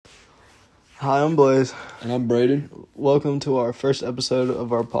Hi, I'm Blaze. And I'm Braden. Welcome to our first episode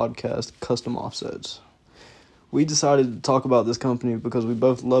of our podcast, Custom Offsets. We decided to talk about this company because we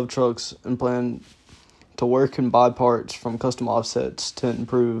both love trucks and plan to work and buy parts from Custom Offsets to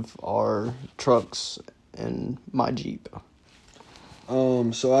improve our trucks and my Jeep.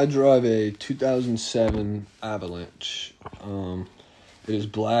 So I drive a 2007 Avalanche. It is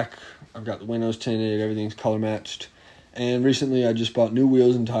black. I've got the windows tinted. Everything's color matched. And recently I just bought new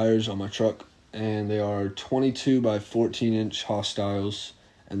wheels and tires on my truck. And they are 22 by 14 inch Hostiles.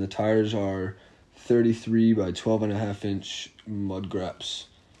 And the tires are 33 by 12.5 inch Mud Graps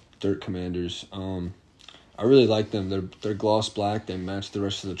Dirt Commanders. I really like them. They're gloss black. They match the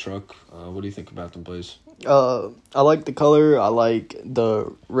rest of the truck. What do you think about them, Blaze? I like the color. I like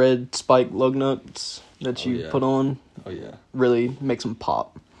the red spike lug nuts that you put on. Oh, yeah. Really makes them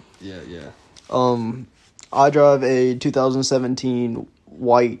pop. Yeah. I drive a 2017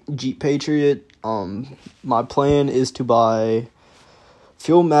 white Jeep Patriot. My plan is to buy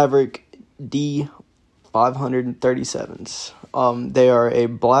Fuel Maverick D537s. They are a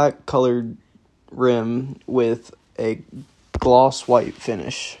black colored rim with a gloss white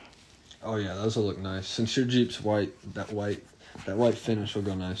finish. Oh yeah, those will look nice. Since your Jeep's white, that white finish will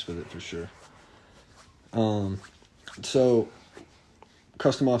go nice with it for sure. So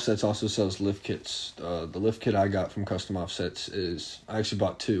Custom Offsets also sells lift kits. The lift kit I got from Custom Offsets I actually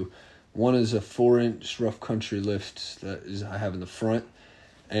bought two. One is a 4-inch rough country lift I have in the front,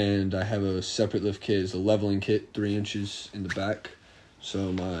 and I have a separate lift kit, is a leveling kit, 3 inches in the back.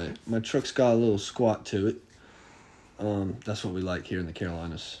 So my truck's got a little squat to it. That's what we like here in the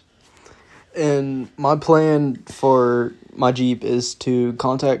Carolinas. And my plan for my Jeep is to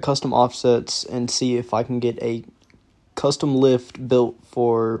contact Custom Offsets and see if I can get a custom lift built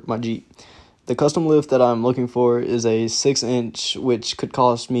for my Jeep. The custom lift that I'm looking for is a 6-inch, which could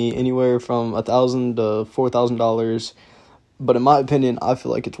cost me anywhere from $1,000 to $4,000. But in my opinion, I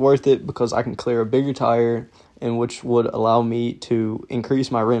feel like it's worth it because I can clear a bigger tire, and which would allow me to increase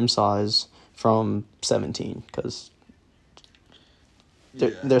my rim size from 17 because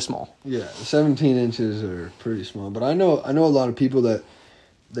they're small. Yeah, 17 inches are pretty small. But I know a lot of people that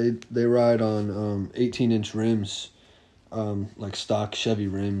they ride on 18-inch rims, like stock Chevy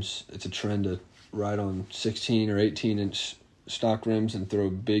rims. It's a trend to ride on 16 or 18-inch stock rims and throw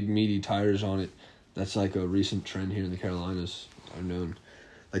big meaty tires on it. That's like a recent trend here in the Carolinas. I've known.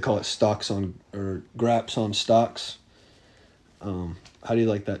 They call it graps on stocks. How do you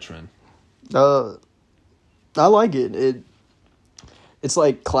like that trend? I like it. It's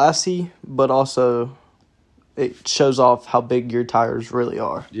like classy, but also it shows off how big your tires really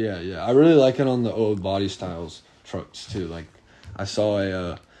are. Yeah. I really like it on the old body styles trucks too. Like I saw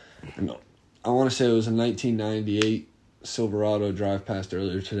I want to say it was a 1998 Silverado drive past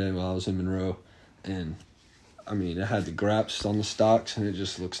earlier today while I was in Monroe, and I mean it had the graps on the stocks and it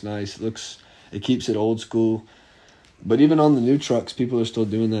just looks nice. It keeps it old school. But even on the new trucks, people are still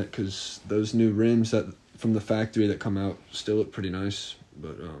doing that because those new rims that from the factory that come out still look pretty nice.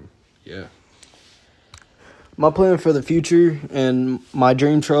 But yeah. My plan for the future and my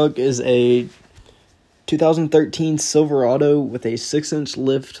dream truck is a 2013 Silverado with a 6-inch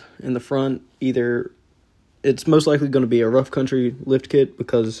lift in the front. It's most likely going to be a rough country lift kit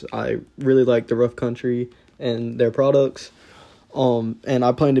because I really like the rough country and their products. And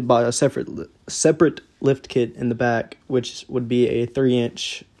I plan to buy a separate lift kit in the back, which would be a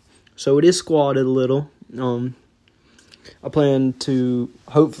 3-inch. So it is squatted a little. I plan to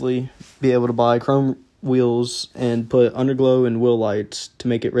hopefully be able to buy chrome wheels and put underglow and wheel lights to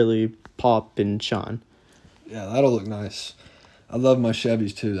make it really pop and shine. Yeah, that'll look nice. I love my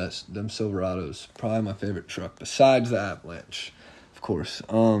Chevys too. Them Silverados, probably my favorite truck besides the Avalanche, of course.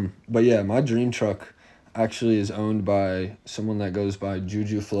 But yeah, my dream truck actually is owned by someone that goes by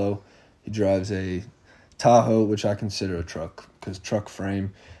Juju Flow. He drives a Tahoe, which I consider a truck because truck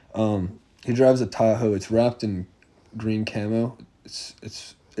frame. He drives a Tahoe. It's wrapped in green camo.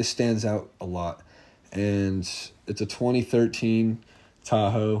 It stands out a lot, and it's a 2013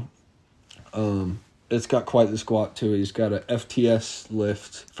 Tahoe. It's got quite the squat to it. He's got a FTS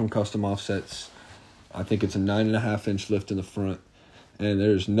lift from Custom Offsets. I think it's a 9.5-inch lift in the front, and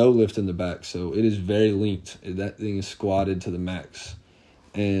there's no lift in the back, so it is very linked. That thing is squatted to the max.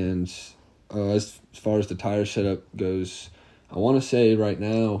 And as far as the tire setup goes, I want to say right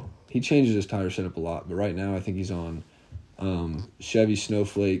now, he changes his tire setup a lot, but right now I think he's on Chevy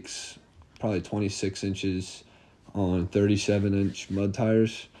Snowflakes, probably 26 inches on 37-inch mud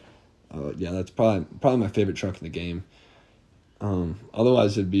tires. Yeah, that's probably my favorite truck in the game.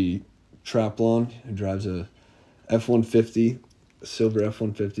 Otherwise, it'd be Traplon, who drives a F-150 silver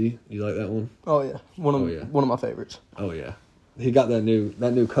F-150. You like that one? Oh yeah, one of my favorites. Oh yeah, he got that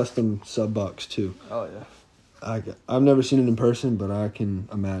new custom sub box too. Oh yeah. I've never seen it in person, but I can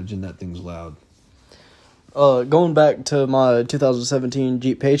imagine that thing's loud. Going back to my 2017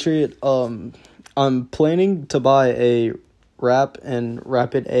 Jeep Patriot, I'm planning to buy a wrap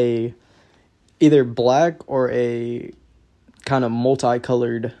it either black or a kind of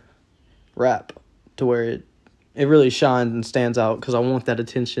multicolored wrap to where it really shines and stands out, because I want that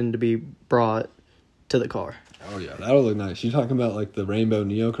attention to be brought to the car. Oh yeah, that'll look nice. You talking about like the rainbow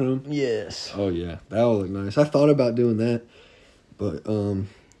neochrome? Yes. Oh yeah, that'll look nice. I thought about doing that, but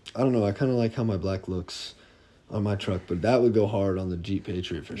I don't know. I kind of like how my black looks on my truck, but that would go hard on the Jeep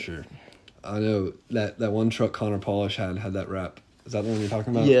Patriot for sure. I know that one truck Connor Polish had that wrap. Is that the one you're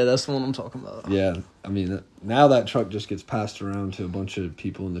talking about? Yeah, that's the one I'm talking about. Yeah, I mean, now that truck just gets passed around to a bunch of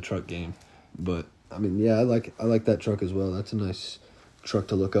people in the truck game. But, I mean, yeah, I like that truck as well. That's a nice truck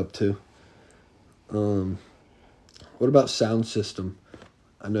to look up to. What about sound system?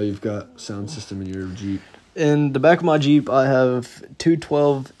 I know you've got sound system in your Jeep. In the back of my Jeep, I have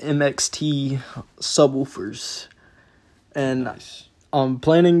 212 MXT subwoofers. And Nice. I'm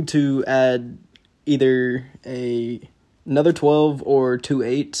planning to add either another 12 or 2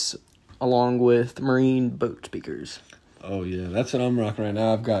 8s along with marine boat speakers. Oh yeah, that's what I'm rocking right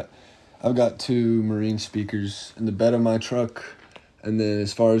now. I've got 2 marine speakers in the bed of my truck, and then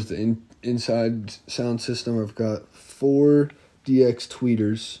as far as the inside sound system, I've got 4 DX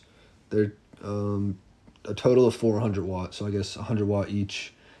tweeters. They're a total of 400 watts, so I guess 100 watt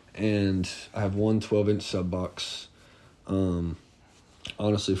each, and I have one 12-inch sub box.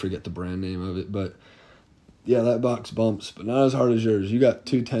 Honestly, forget the brand name of it, but yeah, that box bumps, but not as hard as yours. You got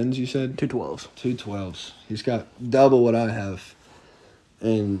 2 10s, you said? 2 12s. 2 12s. He's got double what I have.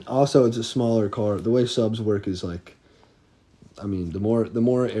 And also, it's a smaller car. The way subs work is like, I mean, the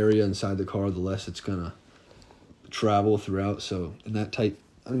more area inside the car, the less it's gonna travel throughout. So in that tight,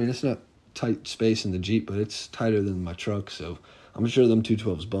 I mean, it's not tight space in the Jeep, but it's tighter than my truck. So I'm sure them 2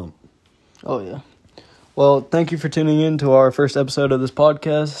 12s bump. Oh, yeah. Well, thank you for tuning in to our first episode of this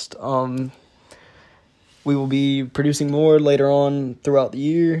podcast. We will be producing more later on throughout the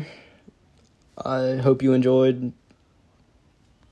year. I hope you enjoyed